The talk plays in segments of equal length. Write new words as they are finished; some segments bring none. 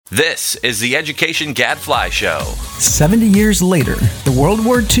This is the Education Gadfly Show. 70 years later, the World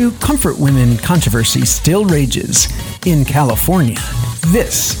War II comfort women controversy still rages in California.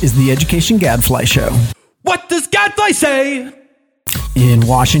 This is the Education Gadfly Show. What does Gadfly say? In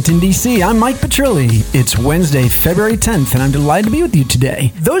Washington, D.C., I'm Mike Petrilli. It's Wednesday, February 10th, and I'm delighted to be with you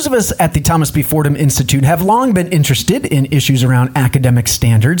today. Those of us at the Thomas B. Fordham Institute have long been interested in issues around academic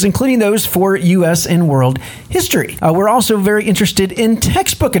standards, including those for U.S. and world history. We're also very interested in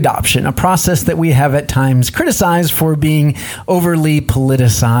textbook adoption, a process that we have at times criticized for being overly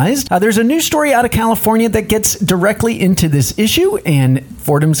politicized. There's a new story out of California that gets directly into this issue, and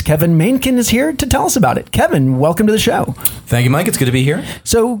Fordham's Kevin Mainkin is here to tell us about it. Kevin, welcome to the show. Thank you, Mike. It's good to be here.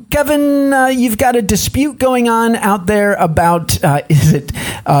 So, Kevin, you've got a dispute going on out there about, is it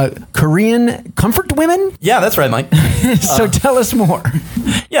Korean comfort women? Yeah, that's right, Mike. So tell us more.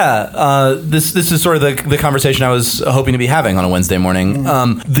 Yeah, this is sort of the conversation I was hoping to be having on a Wednesday morning.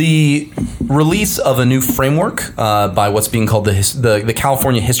 The release of a new framework by what's being called the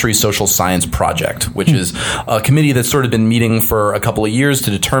California History Social Science Project, which is a committee that's sort of been meeting for a couple of years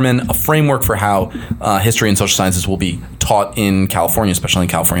to determine a framework for how history and social sciences will be taught in California, especially in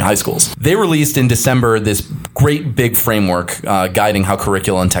California high schools. They released in December this great big framework guiding how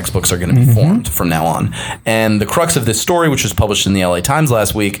curricula and textbooks are going to be formed from now on. And the crux of this story, which was published in the LA Times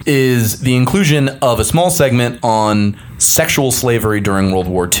last week, is the inclusion of a small segment on sexual slavery during World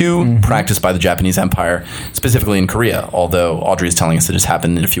War II, practiced by the Japanese Empire, specifically in Korea, although Audrey is telling us that it's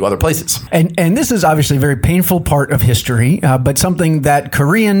happened in a few other places. And this is obviously a very painful part of history, but something that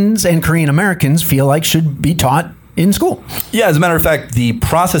Koreans and Korean Americans feel like should be taught in school. Yeah, as a matter of fact, the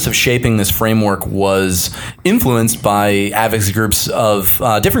process of shaping this framework was influenced by advocacy groups of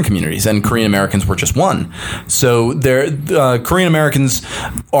different communities, and Korean Americans were just one. So Korean Americans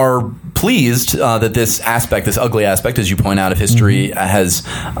are pleased that this ugly aspect, as you point out, of history has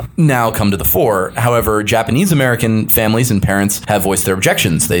now come to the fore. However, Japanese American families and parents have voiced their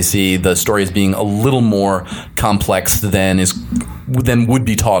objections. They see the story as being a little more complex than would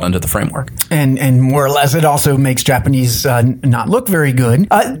be taught under the framework. And more or less, it also makes Japanese not look very good.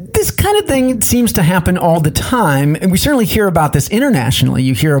 This kind of thing seems to happen all the time, and we certainly hear about this internationally.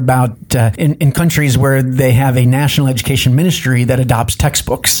 You hear about in countries where they have a national education ministry that adopts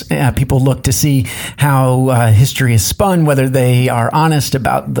textbooks. People look to see how history is spun, whether they are honest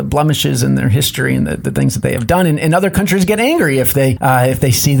about the blemishes in their history and the things that they have done. And other countries get angry if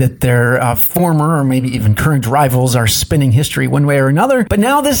they see that their former or maybe even current rivals are spinning history one way or another. But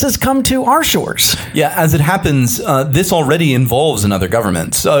now this has come to our shores. Yeah, as it happens, this already involves another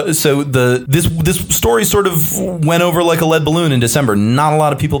government. So this story sort of went over like a lead balloon in December. Not a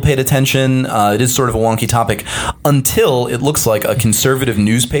lot of people paid attention. It is sort of a wonky topic until it looks like a conservative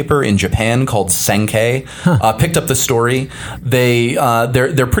newspaper in Japan called Sankei picked up the story.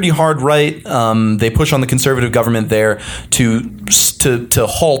 They're pretty hard right. They push on the conservative government there to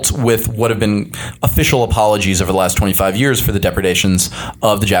halt with what have been official apologies over the last 25 years for the depredations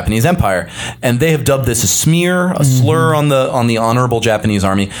of the Japanese Empire, and they have dubbed this a smear, a slur on the honorable Japanese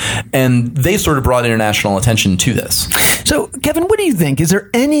army, and they sort of brought international attention to this. So, Kevin, what do you think? Is there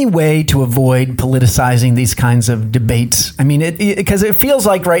any way to avoid politicizing these kinds of debates? I mean, because it feels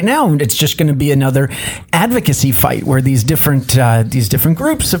like right now it's just going to be another advocacy fight where these different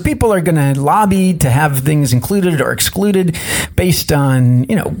groups of people are going to lobby to have things included or excluded based on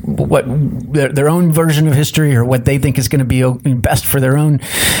what their own version of history or what they think is going to be best for their own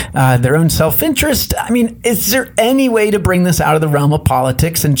self-interest. I mean, is there any way to bring this out of the realm of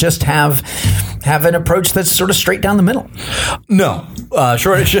politics and just have an approach that's sort of straight down the middle? No. The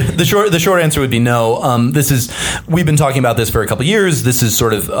short answer would be no. We've been talking about this for a couple of years. This is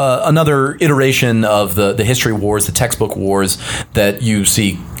sort of another iteration of the history wars, the textbook wars that you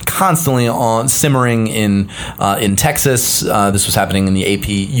see constantly on simmering in Texas. This was happening in the AP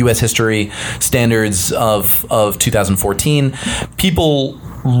U.S. history standards of 2014. People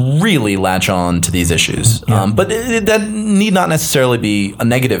really latch on to these issues, but that need not necessarily be a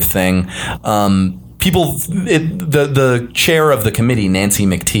negative thing. The chair of the committee, Nancy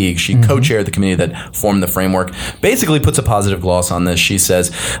McTeague, she co-chaired the committee that formed the framework, basically puts a positive gloss on this. She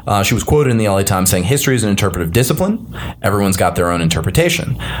says, she was quoted in the LA Times saying, history is an interpretive discipline. Everyone's got their own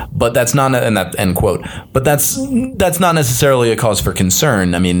interpretation. But that's not, and that end quote, but that's not necessarily a cause for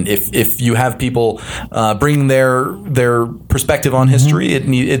concern. I mean, if you have people bring their perspective on history,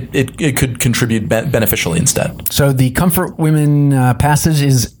 it could contribute beneficially instead. So the comfort women passage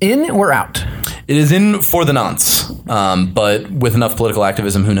is in or out? It is in for the nonce. But with enough political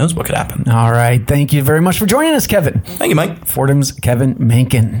activism, who knows what could happen. All right. Thank you very much for joining us, Kevin. Thank you, Mike. Fordham's Kevin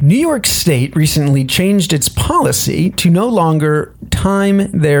Mencken. New York State recently changed its policy to no longer time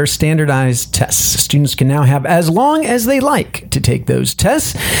their standardized tests. Students can now have as long as they like to take those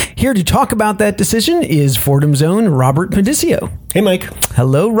tests. Here to talk about that decision is Fordham's own Robert Pedicio. Hey, Mike.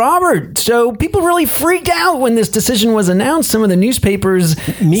 Hello, Robert. So people really freaked out when this decision was announced. Some of the newspapers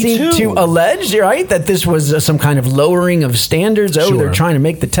seemed to allege, right, that this was some kind of lowering of standards. Oh, they're trying to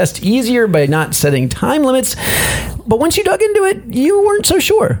make the test easier by not setting time limits. But once you dug into it, you weren't so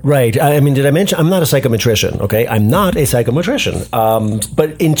sure. Right. I mean, did I mention I'm not a psychometrician, okay? I'm not a psychometrician.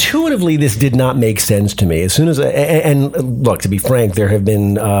 But intuitively, this did not make sense to me. As soon as and look, to be frank, there have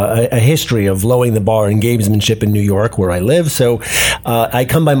been a history of lowering the bar in gamesmanship in New York, where I live. So I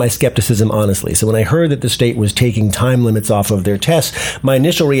come by my skepticism honestly. So when I heard that the state was taking time limits off of their tests, my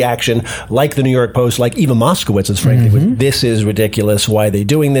initial reaction, like the New York Post, like Eva Moskowitz's, frankly, was, this is ridiculous. Why are they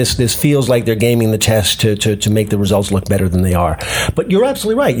doing this? This feels like they're gaming the test to make the results look better than they are. But you're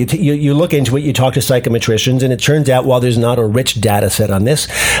absolutely right. You look into it, you talk to psychometricians, and it turns out while there's not a rich data set on this,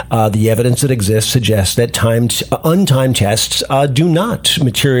 the evidence that exists suggests that untimed tests do not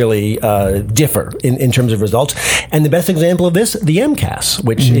materially differ in terms of results. And the best example of this, the MCAS,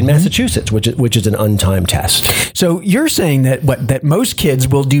 which in Massachusetts, which is an untimed test. So you're saying that most kids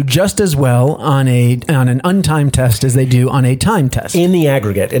will do just as well on an untimed test as they do on a timed test in the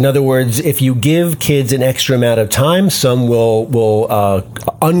aggregate. In other words, if you give kids an extra amount of time, some will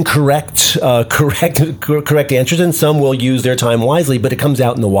correct answers, and some will use their time wisely. But it comes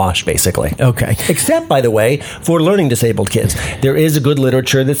out in the wash, basically. Okay. Except, by the way, for learning disabled kids, there is a good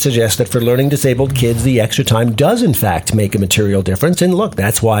literature that suggests that for learning disabled kids, the extra time does in fact make a material difference. And look,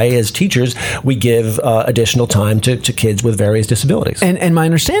 that's why as teachers we give additional time to kids with various disabilities. And my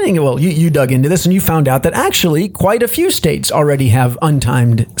understanding, well, you dug into this and you found out that actually quite a few states already have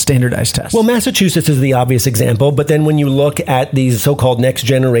untimed standardized tests. Well, Massachusetts is the obvious example, but then when you look at these so-called next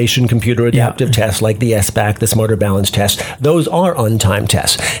generation computer adaptive tests like the SBAC, the Smarter Balance test, those are untimed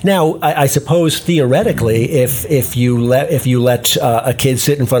tests. Now, I suppose theoretically, if you let a kid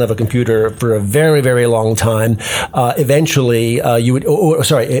sit in front of a computer for a very, very long time, eventually you would,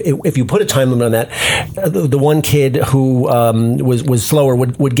 if you put a time limit on that, the one kid who was slower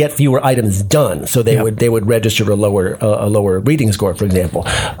would get fewer items done, so they would register a lower reading score, for example.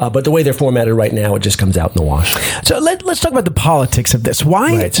 But the way they're formatted right now, it just comes out in the wash. So let's talk about the politics of this.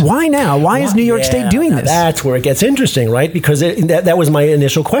 Why now? Why is New York State doing this? That's where it gets interesting, right? Because that was my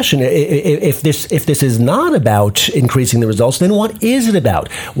initial question. If this is not about increasing the results, then what is it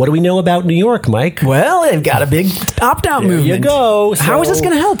about? What do we know about New York, Mike? Well, they've got a big opt-out movement. There you go. So how is this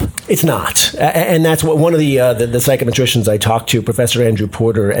going to help? It's not. And that's what one of the psychometricians I talked to, Professor Andrew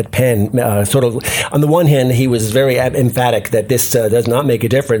Porter at Penn, sort of, on the one hand, he was very emphatic that this does not make a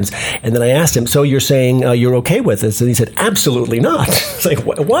difference. And then I asked him, so you're saying you're okay with this? And he said, absolutely not. It's like,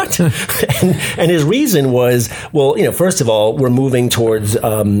 what? and his reason was, well, first of all, we're moving towards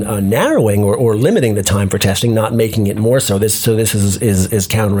narrowing or limiting the time for testing, not making it more so. This is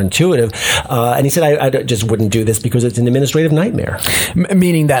counterintuitive. And he said, I just wouldn't do this because it's an administrative nightmare.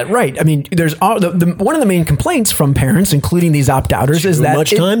 Meaning that, right. I mean, there's one of the main complaints from parents, including these opt-outers, is that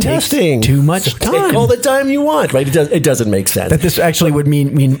much time testing. Too much time. Take all the time you want, right? It doesn't make sense. That this actually would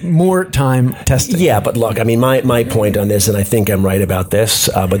mean more time testing. Yeah, but look, I mean, my point on this, and I think I'm right about this,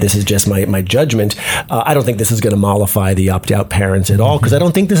 but this is just my judgment. I don't think this is going to mollify the opt-out parents at all, because I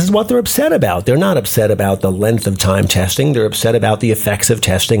don't think this is what they're upset about. They're not upset about the length of time testing. They're upset about the effects of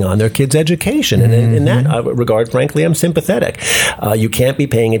testing on their kids' education. And in that regard, frankly, I'm sympathetic. You can't be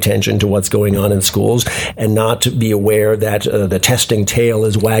paying attention to what's going on in schools and not to be aware that the testing tail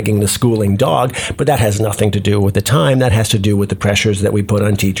is wagging the schooling dog, but that has nothing to do with the time. That has to do with the pressures that we put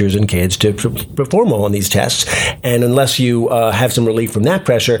on teachers and kids to perform well on these tests. And unless you have some relief from that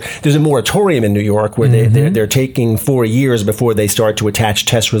pressure, there's a moratorium in New York where they're taking 4 years before they start to attach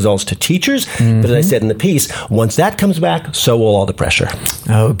test results to teachers. But as I said in the piece, once that comes back, so will all the pressure.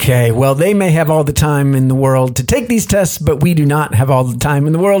 Okay, well, they may have all the time in the world to take these tests, but we do not have all the time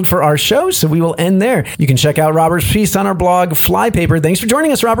in the world for our show, so we will end there. You can check out Robert's piece on our blog, Flypaper. Thanks for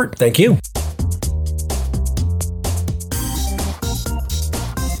joining us, Robert. Thank you.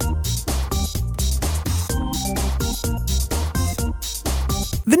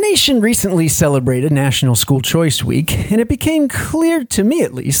 The nation recently celebrated National School Choice Week, and it became clear to me,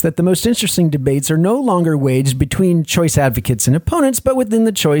 at least, that the most interesting debates are no longer waged between choice advocates and opponents, but within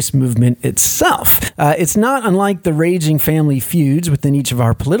the choice movement itself. It's not unlike the raging family feuds within each of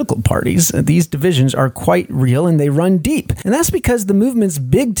our political parties. These divisions are quite real, and they run deep. And that's because the movement's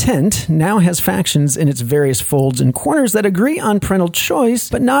big tent now has factions in its various folds and corners that agree on parental choice,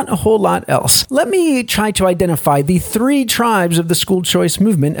 but not a whole lot else. Let me try to identify the three tribes of the school choice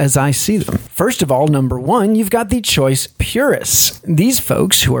movement as I see them. First of all, number one, you've got the choice purists. These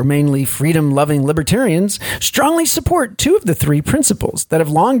folks, who are mainly freedom-loving libertarians, strongly support two of the three principles that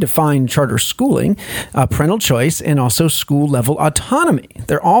have long defined charter schooling, parental choice, and also school-level autonomy.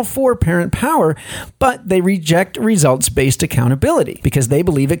 They're all for parent power, but they reject results-based accountability because they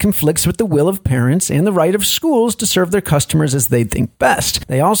believe it conflicts with the will of parents and the right of schools to serve their customers as they think best.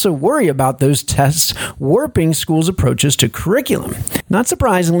 They also worry about those tests warping schools' approaches to curriculum. Not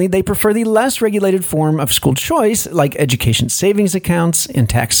surprisingly, they prefer the less regulated form of school choice, like education savings accounts and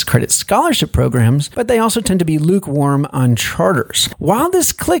tax credit scholarship programs, but they also tend to be lukewarm on charters. While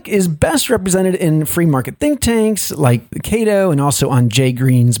this clique is best represented in free market think tanks like Cato and also on Jay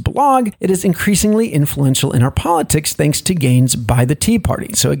Green's blog, it is increasingly influential in our politics thanks to gains by the Tea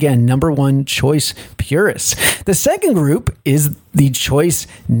Party. So again, number one, choice purists. The second group is the choice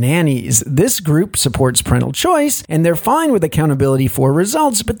nannies. This group supports parental choice, and they're fine with accountability for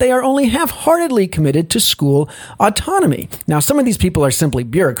results, but they are only half-heartedly committed to school autonomy. Now, some of these people are simply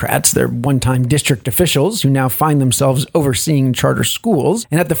bureaucrats. They're one-time district officials who now find themselves overseeing charter schools,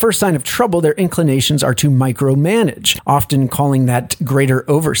 and at the first sign of trouble, their inclinations are to micromanage, often calling that greater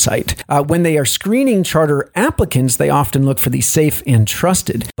oversight. When they are screening charter applicants, they often look for the safe and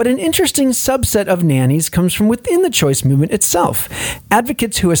trusted. But an interesting subset of nannies comes from within the choice movement itself.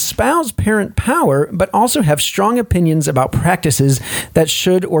 Advocates who espouse parent power, but also have strong opinions about practices that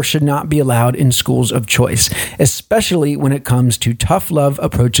should or should not be allowed in schools of choice, especially when it comes to tough love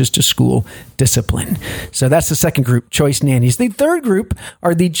approaches to school discipline. So that's the second group, choice nannies. The third group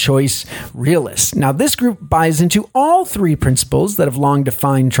are the choice realists. Now, this group buys into all three principles that have long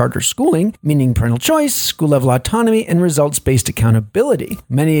defined charter schooling, meaning parental choice, school-level autonomy, and results-based accountability.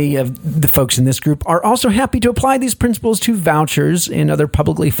 Many of the folks in this group are also happy to apply these principles to vouchers and other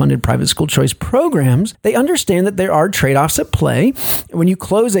publicly funded private school choice programs. They understand that there are trade-offs at play. When you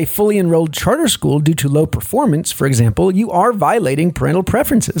close a fully enrolled charter school due to low performance, for example, you are violating parental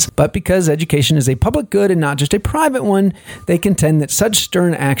preferences. But because education is a public good and not just a private one, they contend that such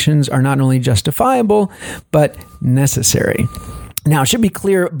stern actions are not only justifiable, but necessary. Now, it should be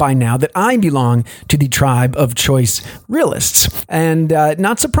clear by now that I belong to the tribe of choice realists. And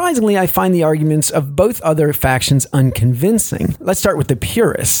not surprisingly, I find the arguments of both other factions unconvincing. Let's start with the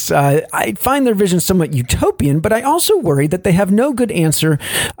purists. I find their vision somewhat utopian, but I also worry that they have no good answer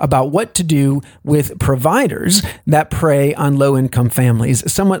about what to do with providers that prey on low-income families,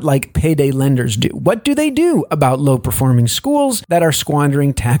 somewhat like payday lenders do. What do they do about low-performing schools that are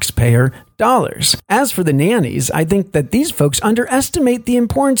squandering taxpayer dollars? As for the nannies, I think that these folks underestimate the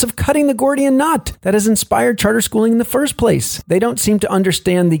importance of cutting the Gordian knot that has inspired charter schooling in the first place. They don't seem to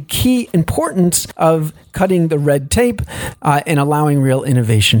understand the key importance of cutting the red tape and allowing real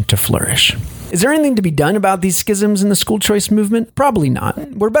innovation to flourish. Is there anything to be done about these schisms in the school choice movement? Probably not.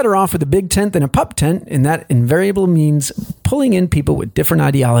 We're better off with a big tent than a pup tent, and that invariably means pulling in people with different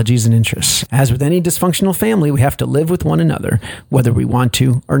ideologies and interests. As with any dysfunctional family, we have to live with one another, whether we want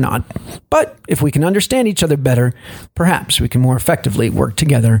to or not. But if we can understand each other better, perhaps we can more effectively work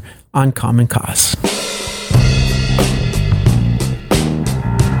together on common cause.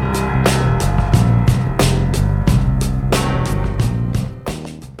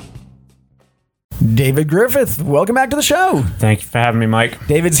 David Griffith, welcome back to the show. Thank you for having me, Mike.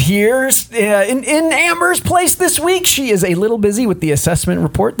 David's here in Amber's place this week. She is a little busy with the assessment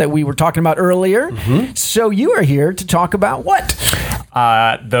report that we were talking about earlier. Mm-hmm. So you are here to talk about what?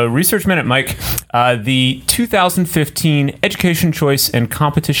 The Research Minute, Mike. The 2015 Education Choice and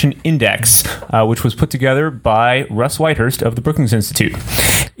Competition Index, which was put together by Russ Whitehurst of the Brookings Institute.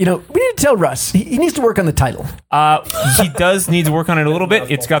 You know, we need to tell Russ, he needs to work on the title. He does need to work on it a little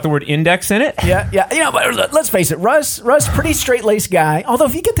bit. It's got the word index in it. Yeah. You know, but let's face it, Russ, pretty straight-laced guy. Although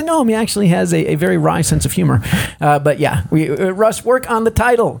if you get to know him, he actually has a very wry sense of humor. But yeah, Russ, work on the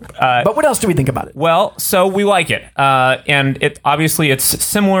title. But what else do we think about it? Well, so we like it. And it obviously it's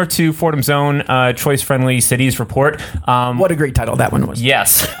similar to Fordham's own Choice-Friendly Cities report. What a great title that one was.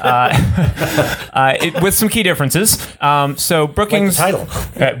 Yes. With some key differences. So Brookings... Like the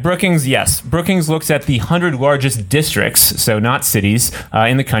title. Brookings, yes. Brookings looks at the 100 largest districts, so not cities,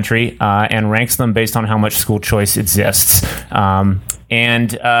 in the country, and ranks them based on how much school choice exists.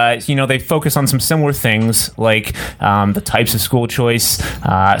 And they focus on some similar things like the types of school choice,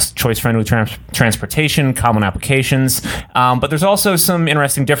 choice-friendly transportation, common applications. But there's also some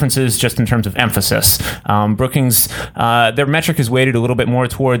interesting differences just in terms of emphasis. Brookings, their metric is weighted a little bit more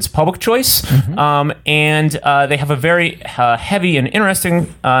towards public choice, and they have a very heavy and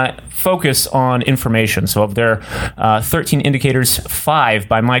interesting focus on information. So of their 13 indicators, 5,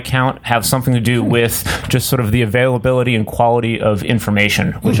 by my count, have something to do with just sort of the availability and quality of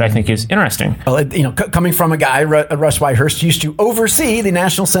information, which I think is interesting. Well, coming from a guy, Russ Whitehurst used to oversee the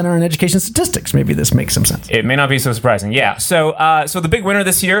National Center on Education Statistics. Maybe this makes some sense. It may not be so surprising. Yeah. So the big winner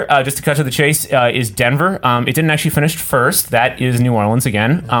this year, just to cut to the chase, is Denver. It didn't actually finish first. That is New Orleans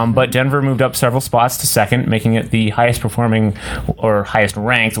again. But Denver moved up several spots to second, making it the highest performing or highest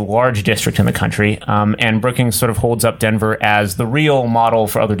ranked large district in the country. And Brookings sort of holds up Denver as the real model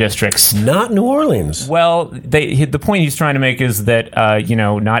for other districts. Not New Orleans. Well, the point he's trying to make is that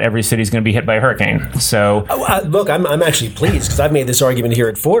not every city is going to be hit by a hurricane. So look, I'm actually pleased because I've made this argument here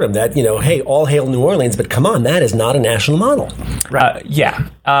at Fordham that hey, all hail New Orleans, but come on, that is not a national model. Yeah.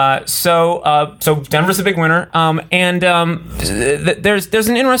 So Denver's a big winner, and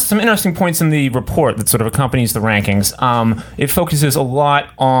there's some interesting points in the report that sort of accompanies the rankings. It focuses a lot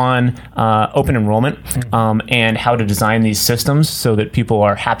on open enrollment and how to design these systems so that people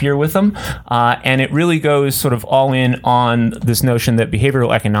are happier with them, and it really goes sort of all in on this notion that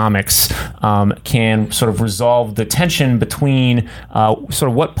behavioral economics can sort of resolve the tension between sort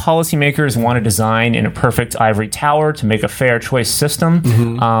of what policymakers want to design in a perfect ivory tower to make a fair choice system,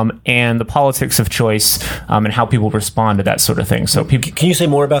 and the politics of choice and how people respond to that sort of thing. So, can you say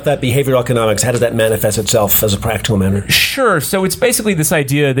more about that behavioral economics? How does that manifest itself as a practical matter? Sure. So it's basically this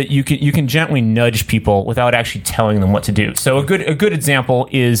idea that you can gently nudge people without actually telling them what to do. So a good example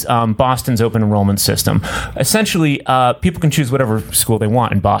is Boston's open enrollment system. Essentially, people can choose whatever school they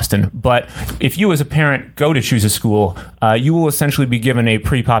want in Boston, but if you as a parent go to choose a school, you will essentially be given a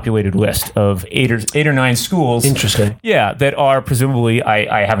pre-populated list of eight or nine schools. Interesting. Yeah, that are presumably,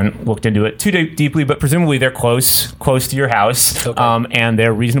 I haven't looked into it too deeply, but presumably they're close to your house, and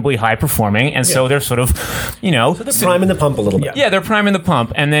they're reasonably high performing, and so they're sort of, So they're priming the pump a little bit. Yeah, they're priming the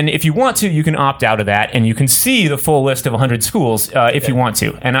pump, and then if you want to, you can opt out of that, and you can see the full list of 100 schools if you want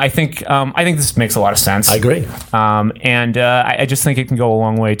to. And I think this makes a lot of sense. I agree. And I just think it can go a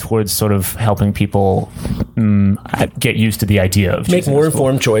long way towards sort of helping people get used to the idea of make more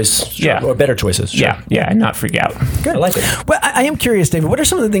informed choice, or better choices. Sure. Yeah, and not freak out. Good, I like it. Well, I am curious, David. What are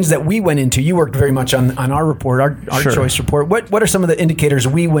some of the things that we went into? You worked very much on our report, our Sure. choice report. What are some of the indicators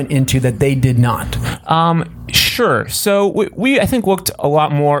we went into that they did not? Sure. So we I think looked a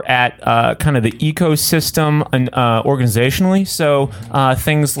lot more at kind of the ecosystem and organizationally. So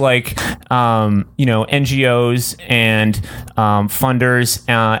things like NGOs and funders,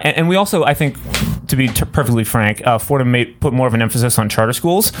 and we also, I think, to be perfectly frank, Fordham put more of an emphasis on charter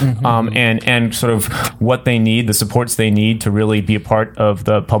schools and sort of what they need, the supports they need to really be a part of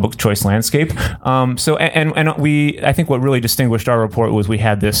the public choice landscape. I think what really distinguished our report was we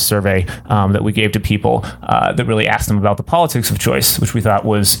had this survey that we gave to people that really asked them about the politics of choice, which we thought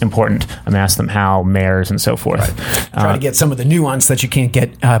was important. I asked them how mayors and so forth. Right. Try to get some of the nuance that you can't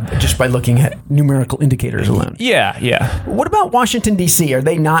get just by looking at numerical indicators alone. Yeah. What about Washington, D.C.? Are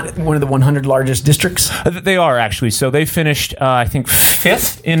they not one of the 100 largest districts? They are, actually. So they finished, I think,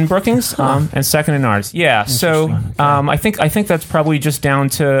 5th in Brookings and 2nd in ours. Yeah. So I think that's probably just down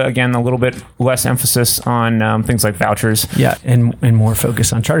to, again, a little bit less emphasis on things like vouchers. Yeah, and more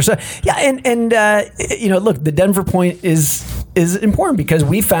focus on charters. Look, the Denver point is important because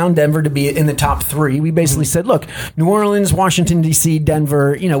we found Denver to be in the top 3. We basically said, look, New Orleans, Washington, D.C.,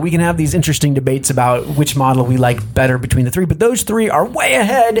 Denver, we can have these interesting debates about which model we like better between the 3, but those 3 are way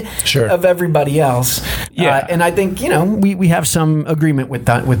ahead of everybody else. Yeah. And I think, we have some agreement with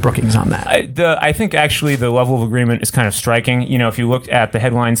that, with Brookings on that. I think actually the level of agreement is kind of striking. If you looked at the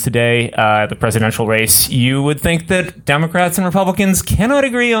headlines today, the presidential race, you would think that Democrats and Republicans cannot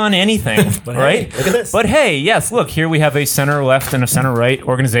agree on anything, right? Hey, look at this. But hey, yes, look, here we have a center-left and a center-right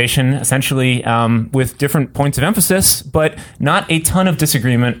organization, essentially with different points of emphasis, but not a ton of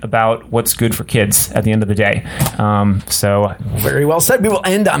disagreement about what's good for kids at the end of the day. So very well said. We will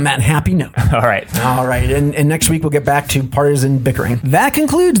end on that happy note. All right. And next week we'll get back to partisan bickering. That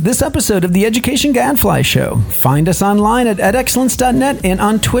concludes this episode of the Education Gadfly Show. Find us online at edexcellence.net and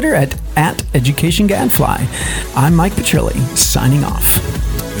on Twitter at EducationGadfly. I'm Mike Petrilli, signing off.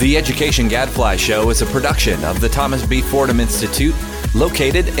 The Education Gadfly Show is a production of the Thomas B. Fordham Institute,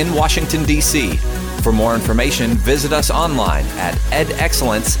 located in Washington, D.C. For more information, visit us online at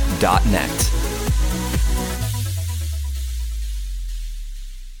edexcellence.net.